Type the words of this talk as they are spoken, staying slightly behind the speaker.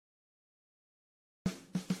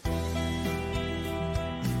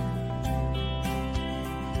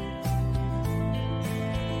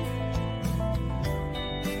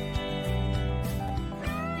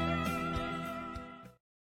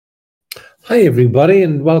Hi, everybody,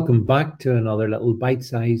 and welcome back to another little bite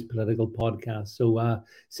sized political podcast. So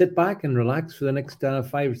sit back and relax for the next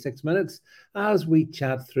 5 or 6 minutes as we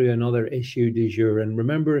chat through another issue du jour. And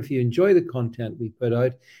remember, if you enjoy the content we put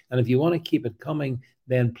out and if you want to keep it coming,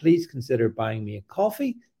 then please consider buying me a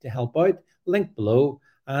coffee to help out. Link below,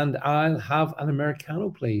 and I'll have an Americano,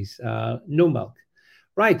 please. No milk.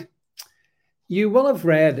 Right. You will have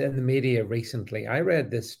read in the media recently. I read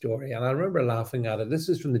this story and I remember laughing at it. This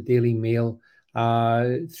is from the Daily Mail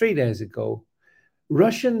 3 days ago.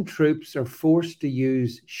 Russian troops are forced to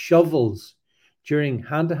use shovels during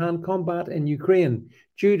hand to hand combat in Ukraine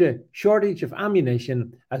due to shortage of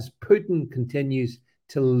ammunition as Putin continues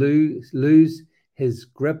to lose his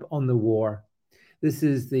grip on the war. This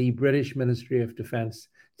is the British Ministry of Defense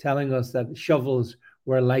telling us that shovels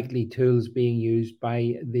were likely tools being used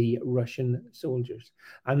by the Russian soldiers.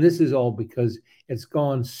 And this is all because it's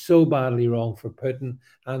gone so badly wrong for Putin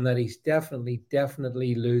and that he's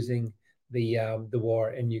definitely losing the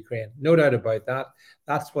war in Ukraine. No doubt about that.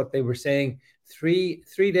 That's what they were saying three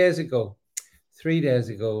days ago. 3 days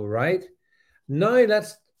ago, right? Now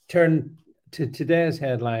let's turn to today's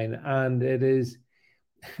headline, and it is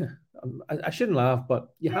I shouldn't laugh, but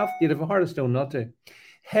you'd have a heart of stone not to.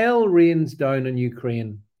 Hell rains down on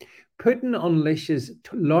Ukraine. Putin unleashes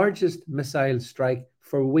largest missile strike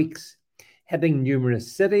for weeks, hitting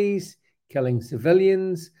numerous cities, killing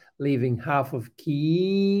civilians, leaving half of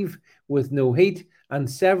Kyiv with no heat, and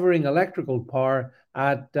severing electrical power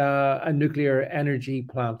at a nuclear energy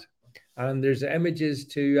plant. And there's images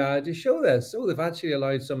to show this. So they've actually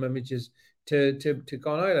allowed some images to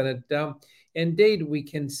go out, and indeed we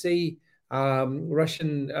can see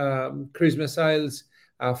Russian cruise missiles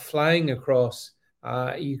flying across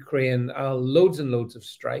Ukraine, loads and loads of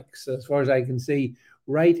strikes, as far as I can see,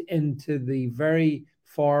 right into the very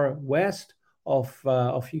far west of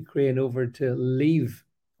Ukraine, over to Lviv,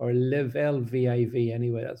 or Liv, Lviv,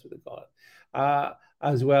 anyway, that's what they call it,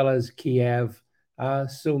 as well as Kiev.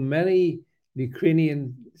 So many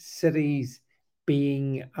Ukrainian cities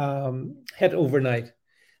being hit overnight.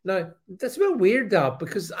 Now, that's a bit weird, that,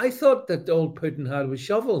 because I thought that all Putin had was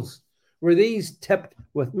shovels. Were these tipped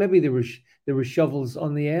with, maybe there were shovels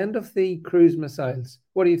on the end of the cruise missiles?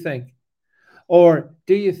 What do you think? Or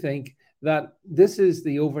do you think that this is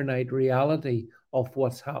the overnight reality of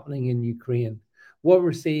what's happening in Ukraine? What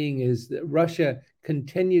we're seeing is that Russia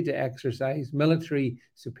continue to exercise military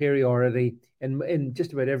superiority in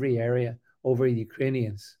just about every area over the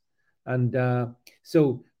Ukrainians. And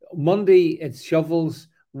so Monday, it's shovels.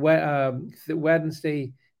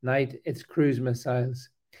 Wednesday night, it's cruise missiles.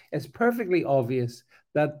 It's perfectly obvious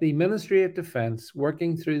that the Ministry of Defense,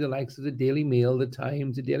 working through the likes of the Daily Mail, the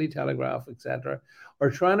Times, the Daily Telegraph, etc., are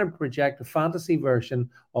trying to project a fantasy version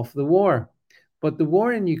of the war. But the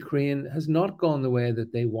war in Ukraine has not gone the way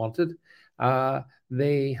that they wanted.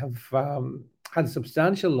 They have had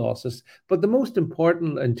substantial losses, but the most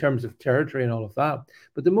important, in terms of territory and all of that,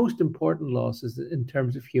 but the most important loss is in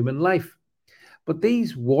terms of human life. But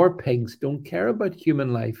these war pigs don't care about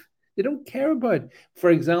human life. They don't care about,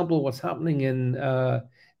 for example, what's happening in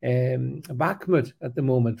Bakhmut at the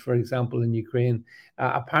moment, for example, in Ukraine.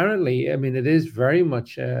 Apparently, I mean, it is very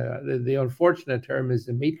much, the unfortunate term is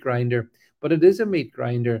the meat grinder, but it is a meat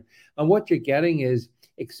grinder. And what you're getting is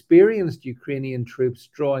experienced Ukrainian troops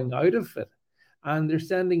drawing out of it, and they're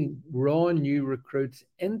sending raw new recruits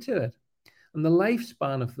into it. And the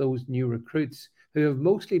lifespan of those new recruits, who have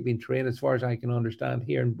mostly been trained, as far as I can understand,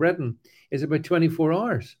 here in Britain, is about 24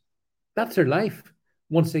 hours. That's their life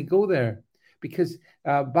once they go there. Because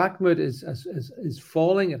Bakhmut is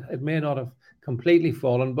falling. It may not have completely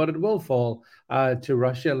fallen, but it will fall to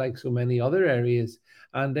Russia like so many other areas.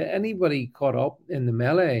 And anybody caught up in the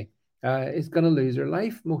melee is going to lose their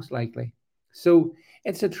life, most likely. So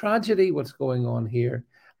it's a tragedy what's going on here.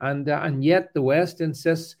 And yet the West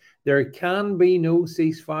insists there can be no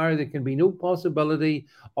ceasefire. There can be no possibility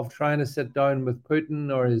of trying to sit down with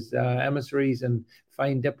Putin or his emissaries and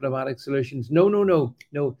find diplomatic solutions. No.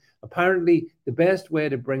 Apparently, the best way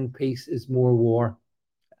to bring peace is more war.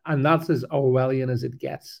 And that's as Orwellian as it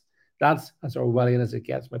gets. That's as Orwellian as it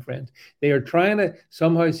gets, my friend. They are trying to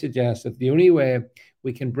somehow suggest that the only way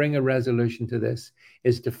we can bring a resolution to this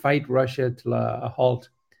is to fight Russia to a halt.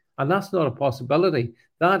 And that's not a possibility.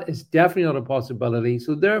 That is definitely not a possibility.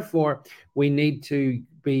 So therefore, we need to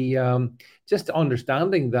be just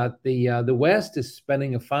understanding that the West is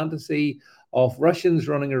spinning a fantasy of Russians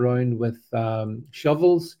running around with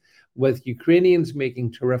shovels, with Ukrainians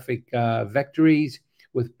making terrific victories,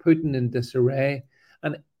 with Putin in disarray.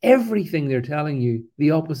 And everything they're telling you,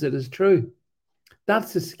 the opposite is true.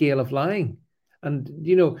 That's the scale of lying. And,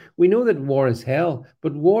 we know that war is hell,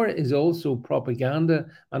 but war is also propaganda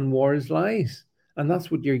and war is lies. And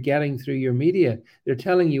that's what you're getting through your media. They're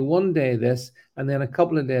telling you one day this, and then a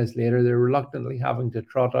couple of days later, they're reluctantly having to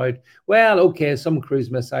trot out, well, okay, some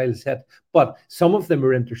cruise missiles hit, but some of them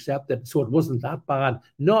were intercepted, so it wasn't that bad.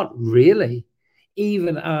 Not really,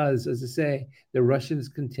 even as I say, the Russians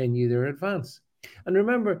continue their advance. And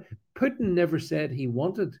remember, Putin never said he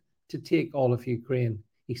wanted to take all of Ukraine.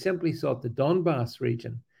 He simply sought the Donbass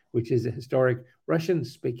region, which is a historic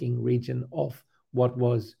Russian-speaking region of what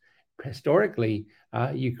was historically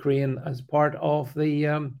Ukraine as part of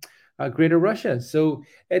the Greater Russia. So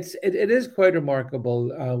it is quite remarkable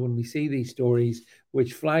when we see these stories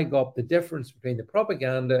which flag up the difference between the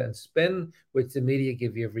propaganda and spin which the media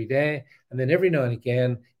give you every day. And then every now and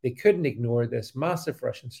again, they couldn't ignore this massive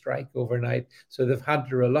Russian strike overnight. So they've had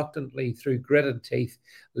to reluctantly, through gritted teeth,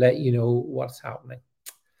 let you know what's happening.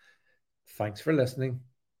 Thanks for listening.